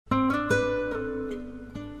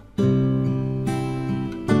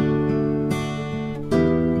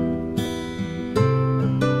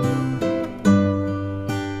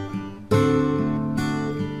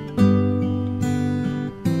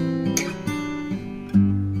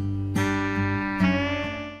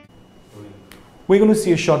We're going to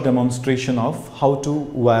see a short demonstration of how to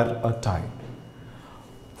wear a tie.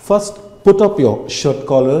 First, put up your shirt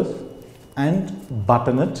collar and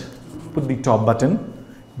button it. Put the top button.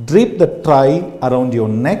 Drape the tie around your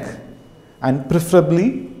neck and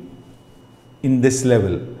preferably in this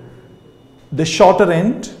level. The shorter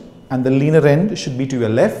end and the leaner end should be to your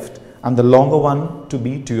left and the longer one to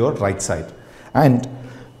be to your right side. And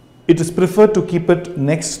it is preferred to keep it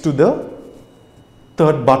next to the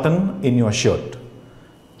third button in your shirt.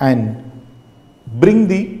 And bring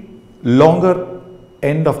the longer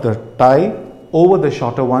end of the tie over the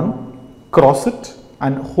shorter one, cross it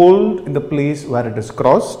and hold in the place where it is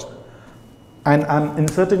crossed. And I'm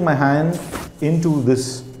inserting my hand into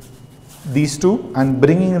these two and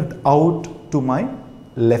bringing it out to my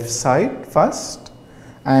left side first,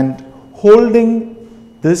 and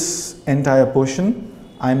holding this entire portion,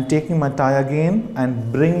 I'm taking my tie again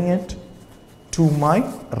and bringing it to my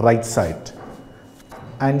right side.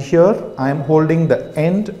 And here I am holding the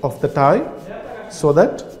end of the tie so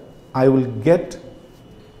that I will get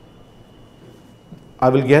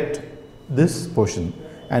this portion.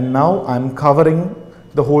 And now I am covering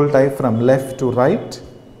the whole tie from left to right,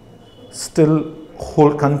 still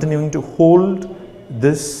continuing to hold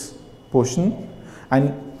this portion.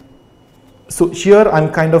 And so here I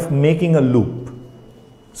am kind of making a loop.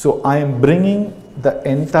 So I am bringing the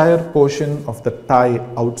entire portion of the tie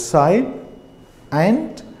outside,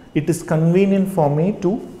 and it is convenient for me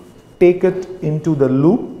to take it into the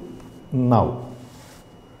loop now.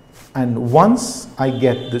 And once I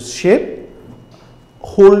get this shape,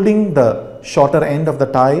 holding the shorter end of the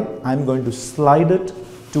tie, I am going to slide it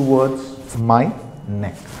towards my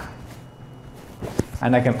neck.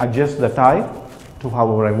 And I can adjust the tie to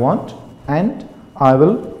however I want, and I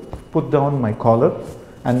will put down my collar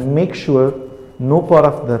and make sure no part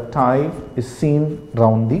of the tie is seen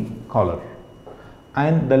round the collar.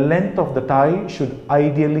 And the length of the tie should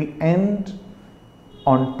ideally end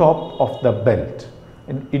on top of the belt.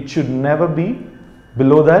 And it should never be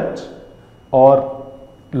below that or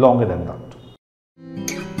longer than that.